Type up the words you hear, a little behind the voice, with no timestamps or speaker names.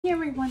Hey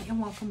everyone,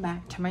 and welcome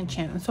back to my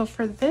channel. So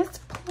for this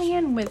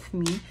plan with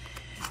me,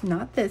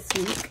 not this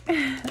week,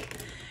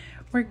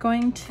 we're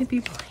going to be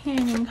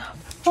planning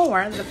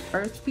for the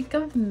first week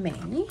of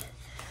May,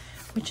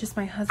 which is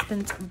my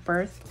husband's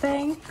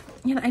birthday.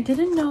 And I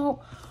didn't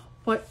know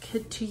what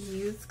kit to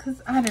use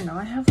because I don't know,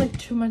 I have like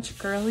too much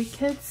girly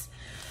kits.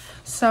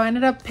 So I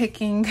ended up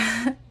picking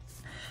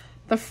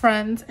the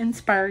Friends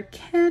inspired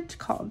kit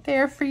called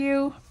There For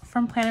You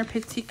from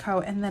Pixie Co.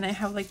 And then I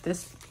have like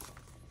this,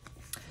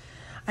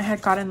 I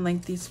had gotten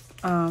like these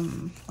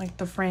like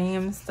the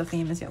frames, the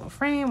famous yellow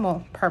frame,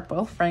 well,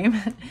 purple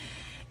frame,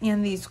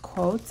 and these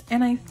quotes.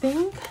 And I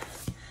think,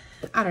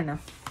 I don't know,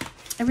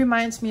 it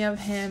reminds me of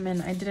him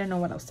and I didn't know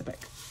what else to pick.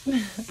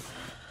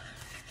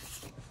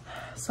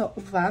 So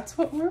that's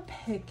what we're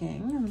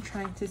picking. I'm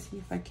trying to see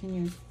if I can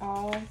use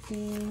all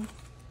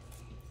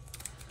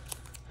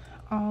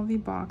the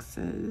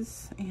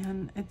boxes.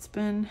 And it's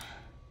been,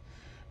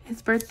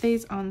 his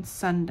birthday's on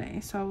Sunday,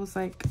 so I was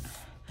like,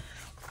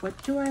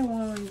 what do I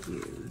want to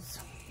use?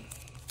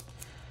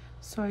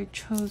 So I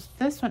chose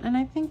this one and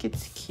I think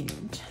it's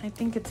cute. I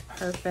think it's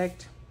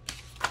perfect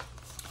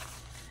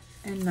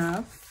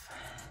enough.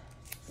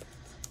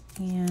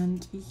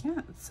 And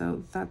yeah,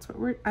 so that's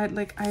what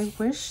I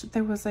wish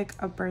there was like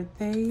a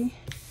birthday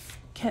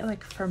kit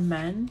like for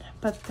men,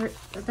 but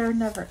there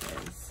never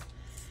is.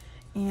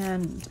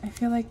 And I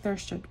feel like there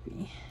should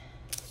be.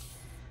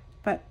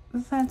 But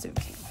that's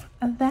okay.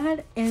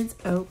 That is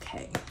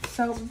okay.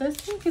 So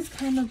this week is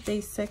kind of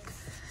basic.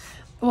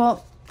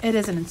 Well, it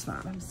isn't. It's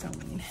not. I'm so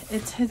mean.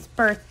 It's his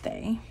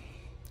birthday.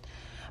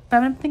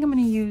 But I think I'm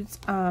going to use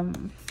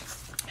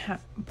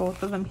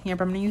both of them here.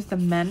 But I'm going to use the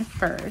men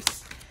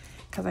first.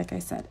 Because like I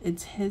said,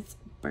 it's his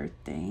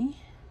birthday.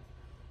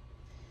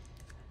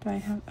 Do I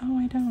have... Oh,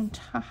 I don't.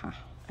 Haha.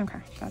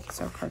 Okay. That's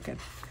so crooked.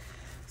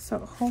 So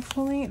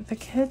hopefully the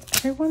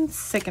kids... Everyone's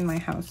sick in my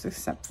house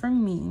except for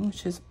me,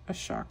 which is a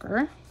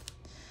shocker.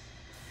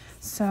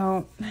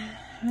 So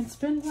it's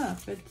been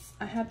rough.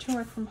 I had to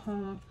work from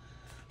home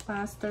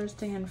last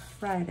Thursday and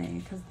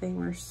Friday because they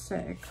were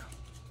sick.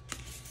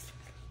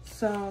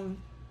 So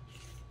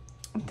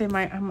I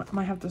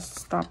might have to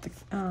stop the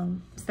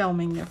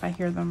filming if I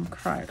hear them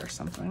cry or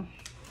something.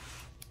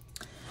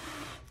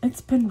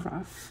 It's been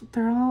rough.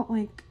 They're all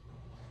like,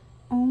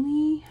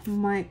 only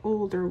my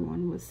older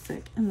one was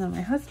sick, and then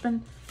my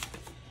husband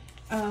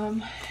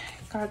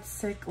got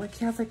sick. Like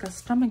he has like a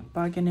stomach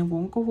bug and it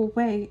won't go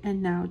away,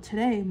 and now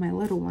today my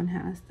little one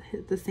has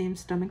the same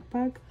stomach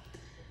bug.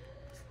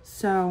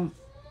 So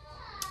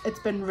it's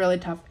been really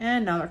tough,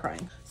 and now they're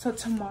crying. So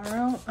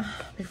tomorrow,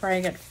 before I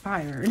get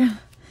fired,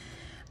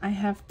 I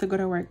have to go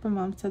to work, but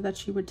Mom said that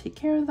she would take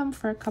care of them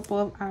for a couple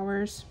of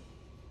hours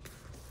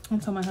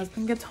until my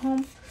husband gets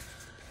home.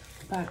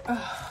 But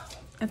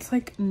it's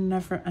like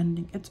never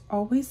ending. It's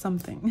always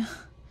something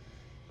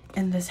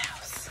in this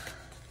house.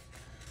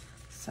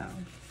 So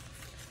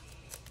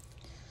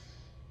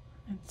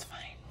it's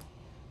fine.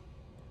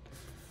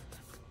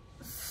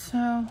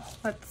 So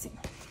let's see.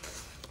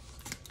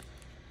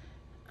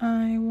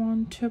 I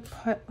want to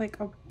put like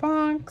a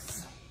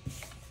box,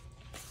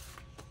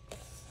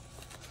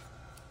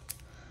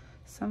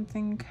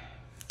 something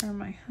for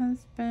my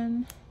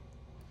husband,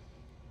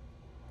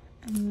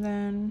 and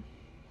then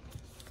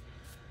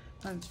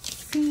let's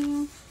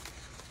see.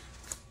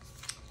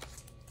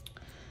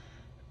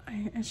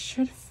 It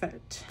should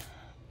fit.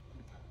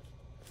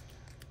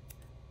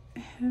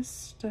 His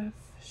stuff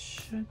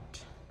should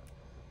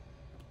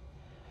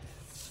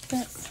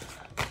fit.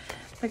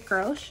 The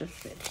girl should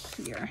fit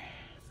here.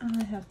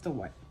 I have to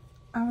white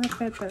out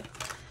of it, but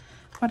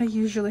what I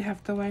usually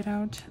have to white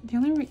out. The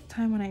only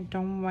time when I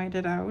don't white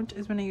it out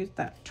is when I use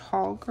that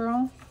tall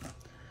girl,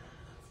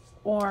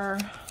 or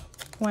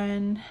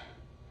when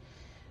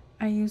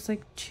I use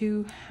like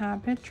 2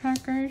 habit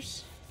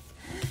trackers.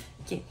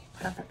 Okay,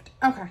 perfect.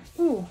 Okay.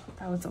 Ooh,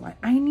 that was a lot.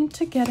 I need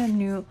to get a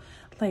new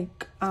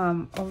like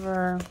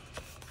over,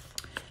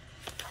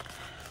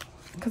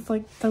 because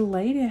like the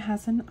light, it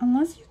hasn't,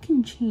 unless you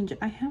can change it.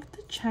 I have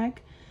to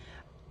check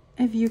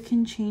if you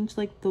can change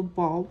like the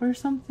bulb or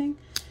something,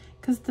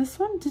 because this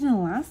one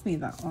didn't last me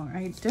that long.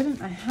 I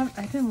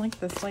didn't like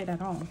this light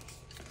at all.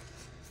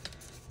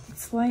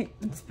 This light,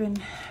 it's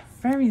been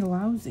very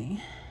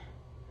lousy.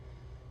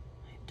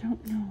 I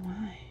don't know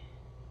why.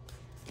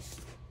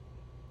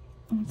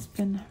 It's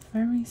been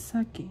very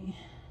sucky.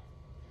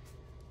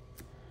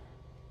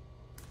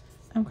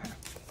 Okay.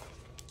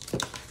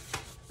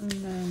 And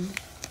then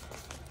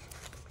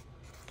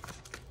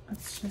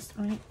that's just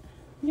right.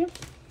 Yep.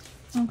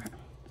 Okay.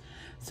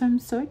 So I'm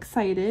so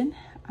excited.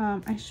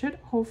 I should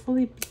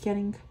hopefully be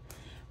getting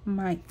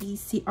my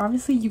EC.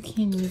 Obviously you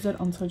can't use it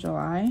until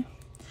July,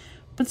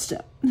 but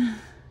still.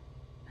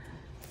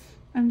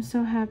 I'm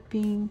so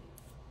happy.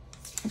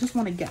 I just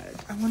want to get it.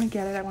 I want to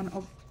get it. I want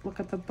to look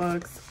at the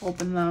books,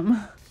 open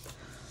them.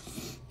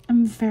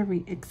 I'm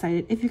very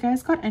excited. If you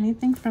guys got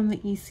anything from the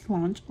EC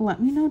launch,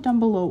 let me know down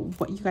below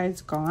what you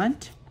guys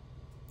got,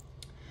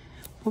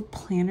 what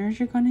planners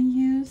you're going to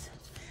use,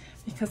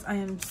 because I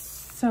am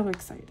so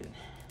excited.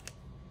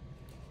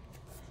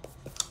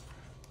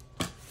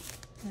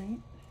 right?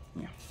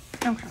 Yeah.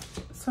 Okay,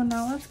 so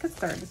now let's get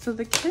started. So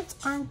the kids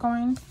aren't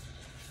going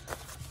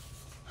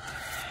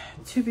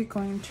to be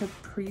going to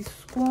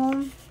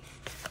preschool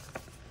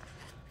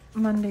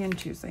Monday and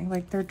Tuesday.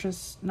 Like, they're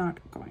just not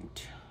going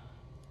to.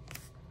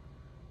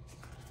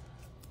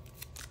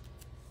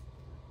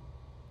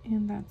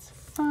 And that's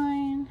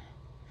fine.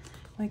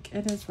 Like,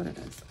 it is what it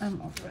is.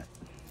 I'm over it.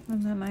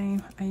 And then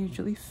I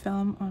usually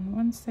film on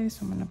Wednesday,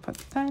 so I'm gonna put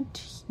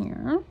that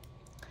here.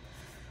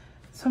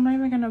 So I'm not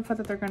even gonna put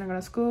that they're gonna go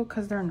to school,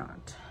 because they're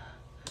not.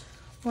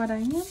 What I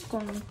am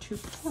going to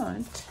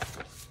put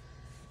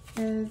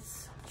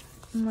is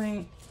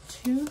my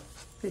 2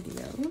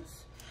 videos,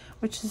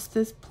 which is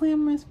this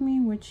plan with me,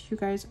 which you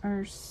guys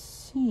are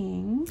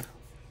seeing,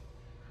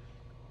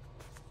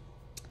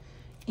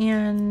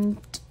 and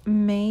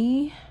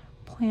May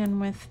plan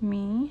with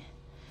me,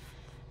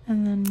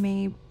 and then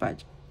May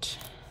budget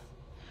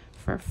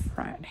for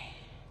Friday.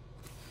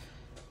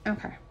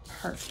 Okay,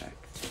 perfect.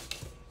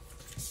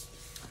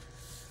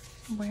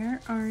 Where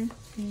are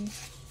the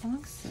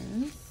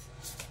boxes?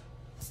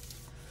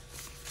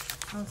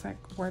 I was like,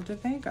 where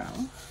did they go?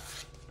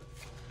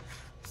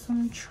 So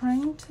I'm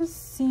trying to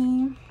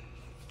see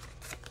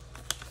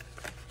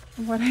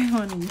what I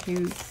want to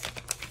use.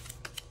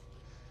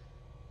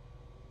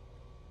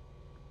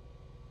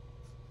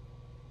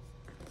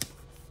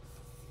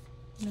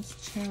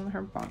 Miss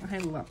Chandler box. I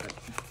love it.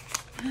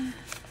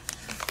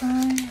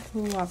 I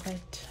love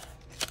it.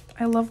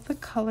 I love the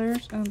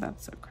colors. Oh,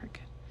 that's so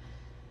crooked.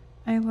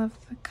 I love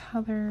the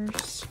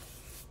colors.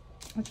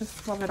 I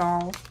just love it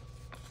all.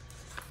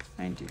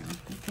 I do.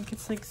 I think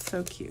it's like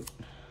so cute.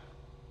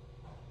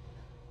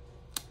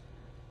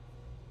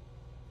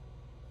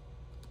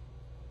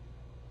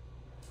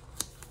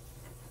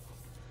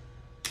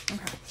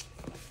 Okay.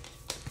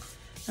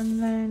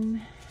 And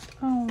then,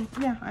 oh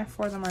yeah,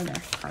 4 of them are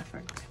there.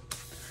 Perfect.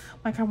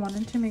 Like, I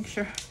wanted to make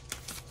sure.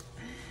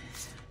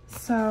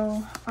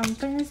 So on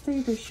Thursday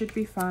they should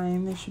be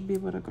fine. They should be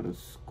able to go to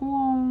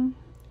school.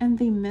 And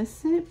they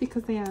miss it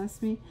because they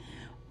asked me,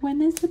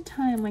 when is the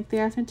time? Like, they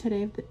asked me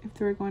today if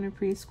they were going to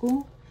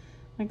preschool.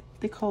 Like,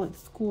 they call it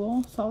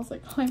school. So I was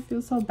like, oh, I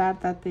feel so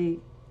bad that they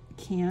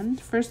can't.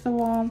 First of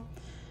all,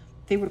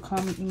 they would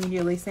call me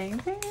immediately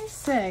saying they're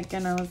sick.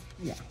 And I was,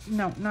 yeah,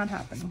 no, not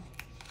happening.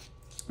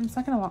 And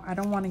second of all, I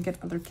don't want to get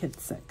other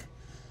kids sick.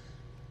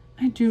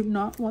 I do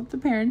not want the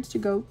parents to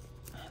go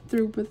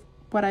through with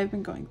what I've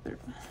been going through.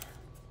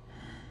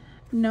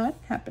 Not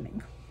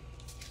happening.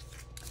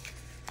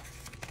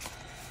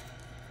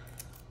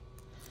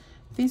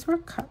 These were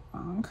cut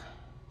wrong.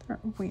 They're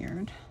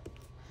weird.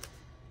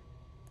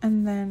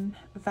 And then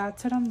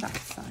that's it on that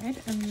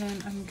side. And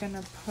then I'm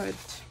gonna put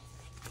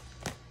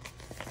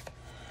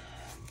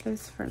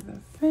this for the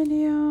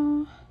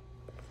video.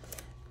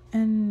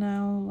 And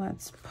now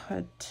let's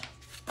put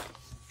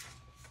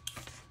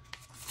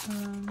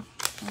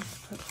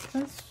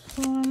this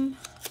one.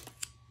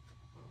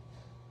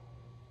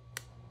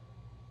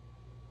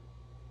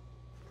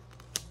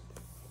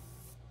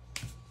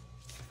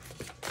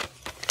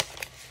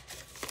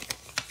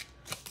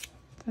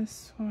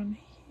 This one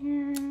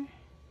here.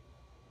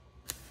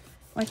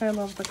 Like, I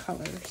love the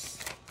colors.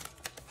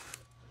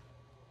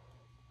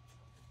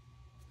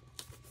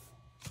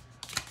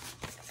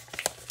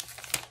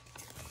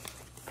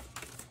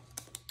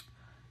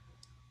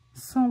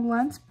 So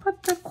let's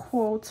put the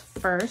quotes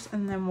first,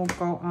 and then we'll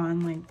go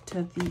on like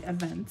to the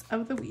events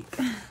of the week.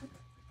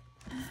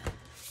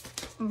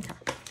 Okay.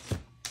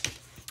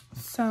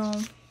 So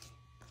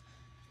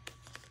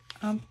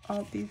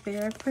I'll be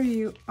there for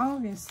you.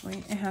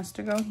 Obviously, it has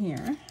to go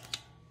here.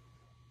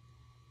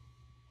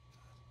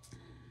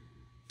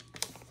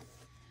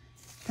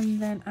 And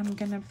then I'm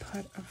gonna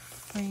put a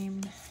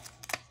frame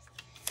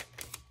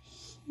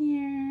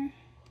here.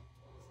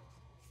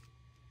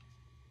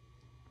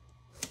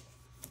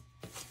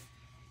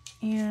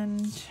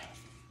 And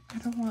I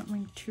don't want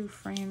like 2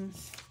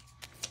 frames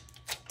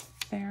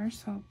there,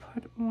 so I'll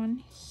put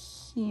one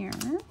here.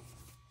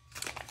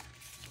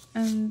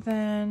 And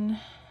then,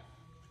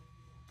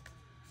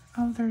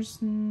 oh,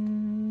 there's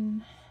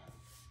 9.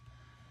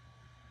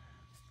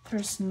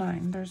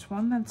 There's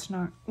one that's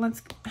not.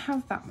 Let's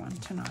have that one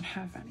to not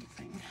have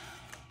anything.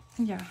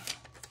 Yeah.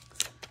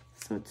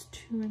 So it's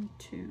 2 and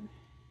 2.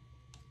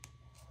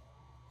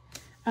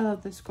 I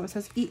love this quote. It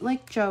says, eat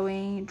like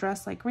Joey,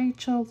 dress like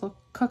Rachel,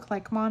 cook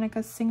like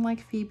Monica, sing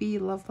like Phoebe,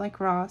 love like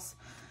Ross,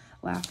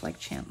 laugh like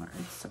Chandler.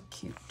 It's so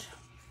cute.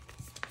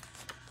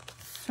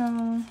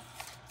 So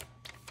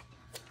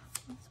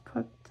let's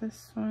put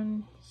this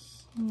one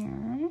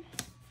here.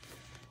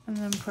 And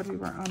then put we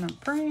were on a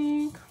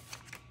break.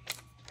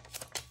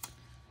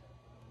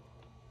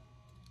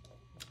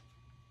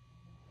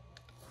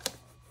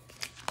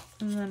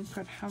 And then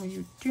put how are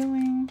you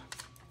doing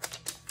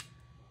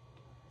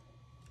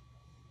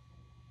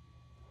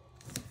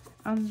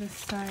on this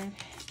side,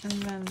 and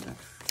then the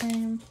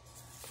frame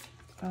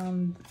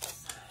on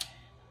this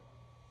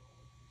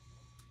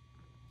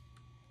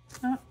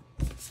side. Oh.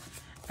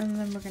 And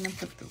then we're gonna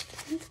put the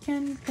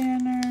weekend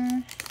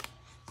banner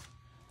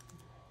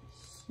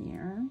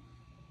here.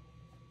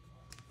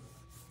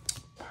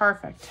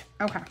 Perfect.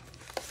 Okay.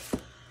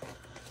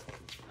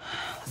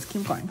 Let's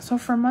keep going. So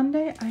for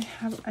Monday, I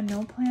have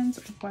no plans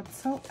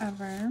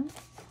whatsoever.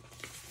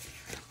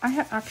 I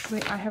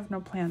have no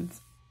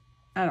plans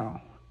at all.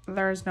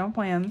 There's no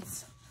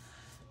plans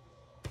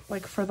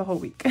like for the whole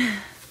week.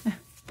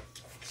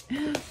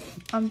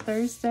 On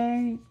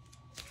Thursday,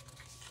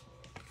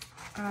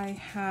 I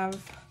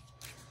have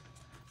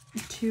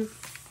to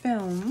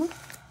film,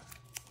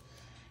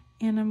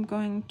 and I'm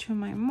going to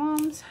my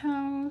mom's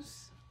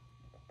house,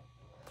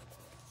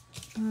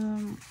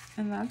 and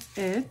that's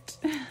it.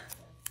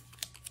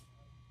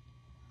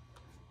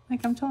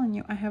 Like I'm telling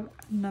you, I have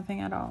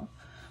nothing at all.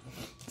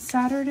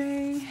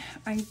 Saturday,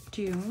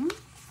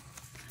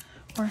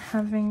 we're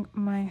having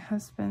my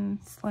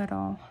husband's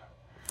little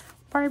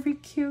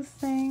barbecue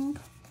thing.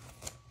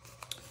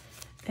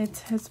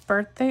 It's his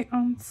birthday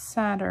on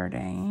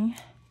Saturday.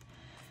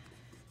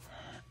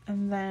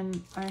 And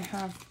then I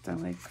have to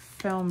like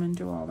film and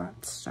do all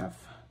that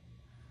stuff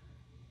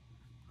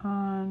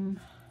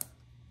on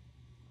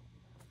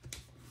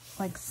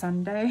like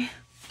Sunday.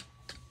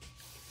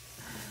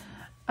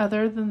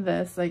 Other than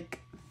this, like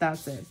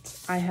that's it.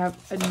 I have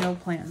no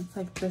plans.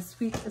 Like this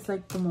week is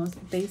like the most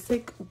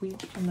basic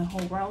week in the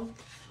whole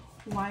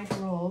wide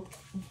world.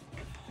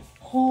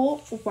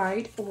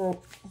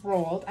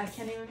 I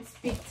can't even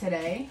speak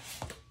today.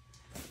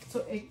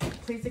 So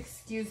please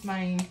excuse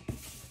my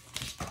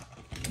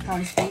how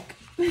I speak.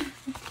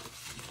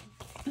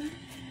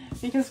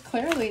 Because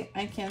clearly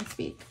I can't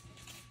speak.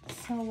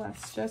 So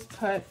let's just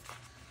put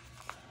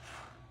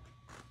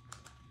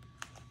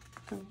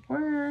the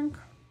work.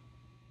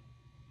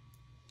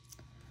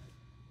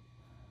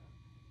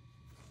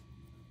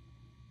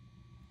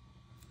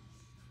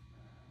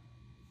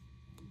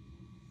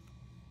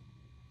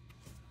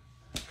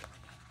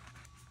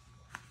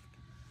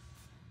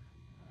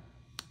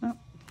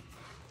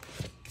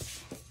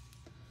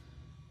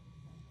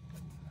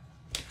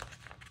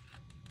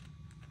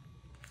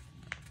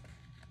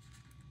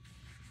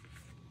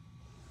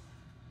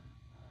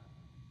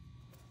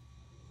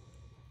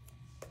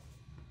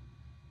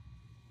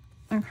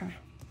 Okay,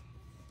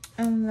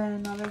 and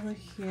then over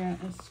here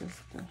is just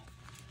the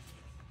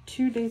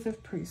 2 days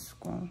of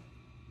preschool.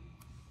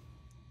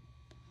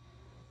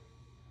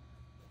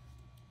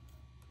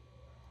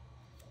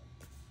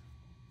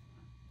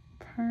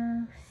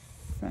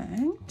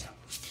 Perfect.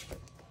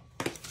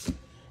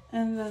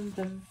 And then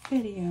the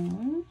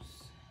videos,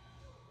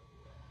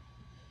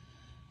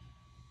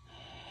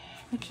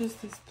 which is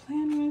this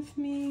plan with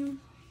me.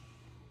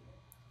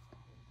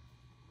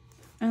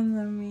 And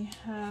then we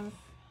have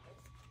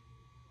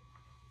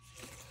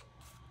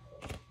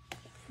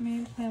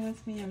May plan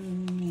with me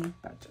and May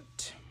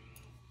budget.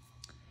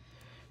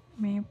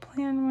 May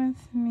plan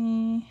with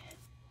me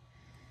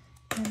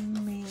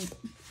and May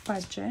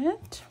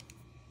budget.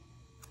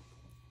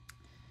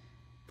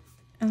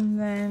 And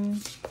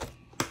then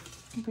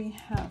we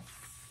have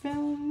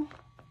film.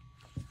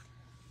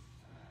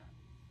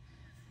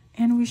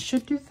 And we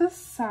should do the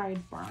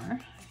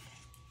sidebar.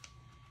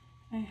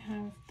 I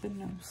have the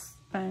no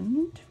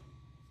spend.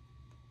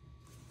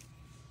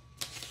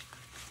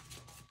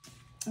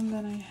 And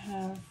then I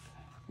have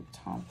the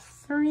top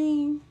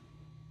 3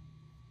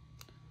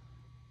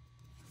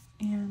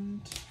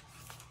 and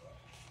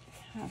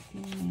Happy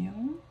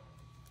Meal.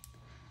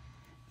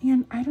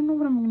 And I don't know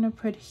what I'm going to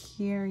put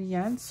here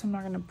yet, so I'm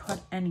not going to put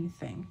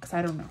anything because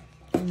I don't know.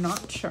 I'm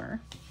not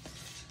sure.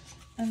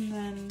 And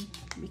then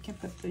we can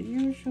put the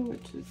usual,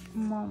 which is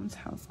Mom's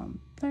house on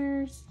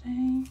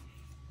Thursday.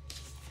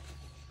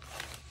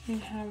 We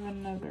have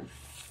another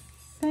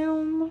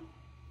film.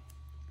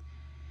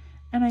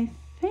 And I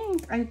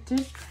think I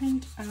did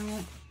print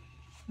out,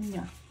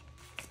 yeah.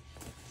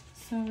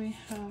 So we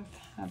have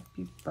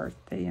Happy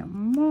Birthday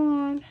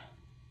Ahmad.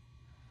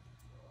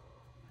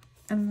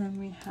 And then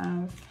we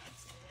have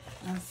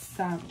a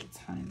saddle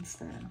time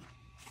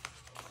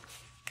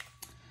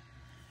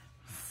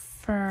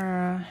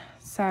for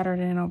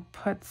Saturday, and I'll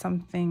put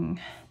something.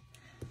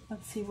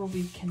 Let's see what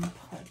we can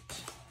put.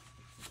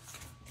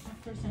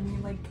 If there's any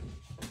like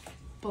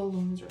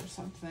balloons or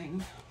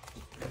something.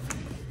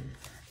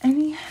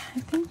 I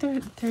think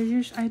they're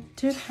usually, I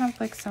did have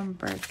like some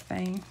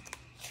birthday.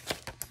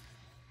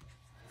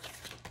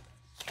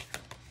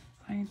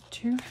 I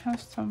do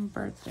have some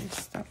birthday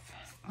stuff.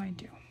 I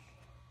do.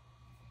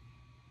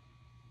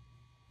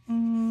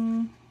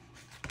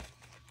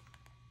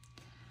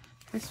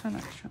 This one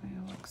actually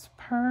looks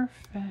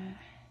perfect.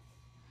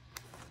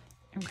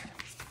 Okay.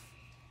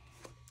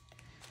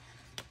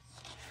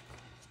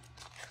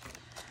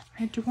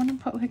 I do want to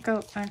put like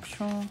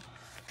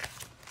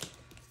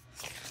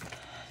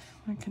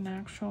an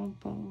actual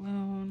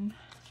balloon,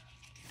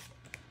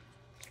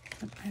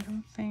 but I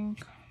don't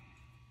think.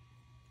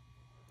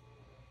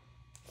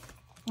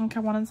 Okay, I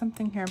wanted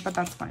something here, but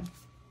that's fine.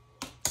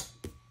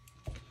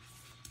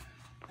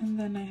 And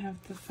then I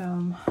have the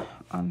film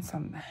on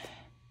Sunday.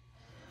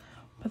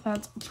 But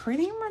that's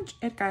pretty much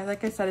it, guys.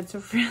 Like I said, it's a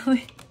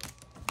really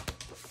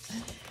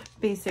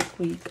basic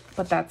week,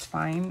 but that's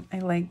fine. I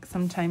like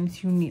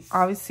sometimes you need,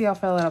 obviously I'll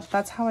fill it up.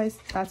 That's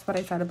what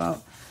I said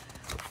about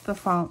the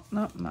fall,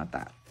 no, not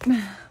that.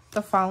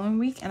 The following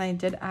week, and I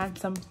did add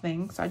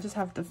something, so I just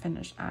have to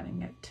finish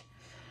adding it.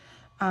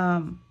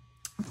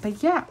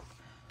 But yeah,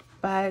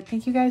 but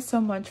thank you guys so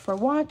much for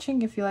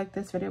watching. If you like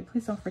this video,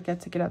 please don't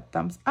forget to give it a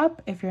thumbs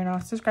up. If you're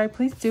not subscribed,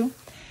 please do,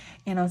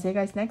 and I'll see you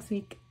guys next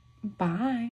week. Bye.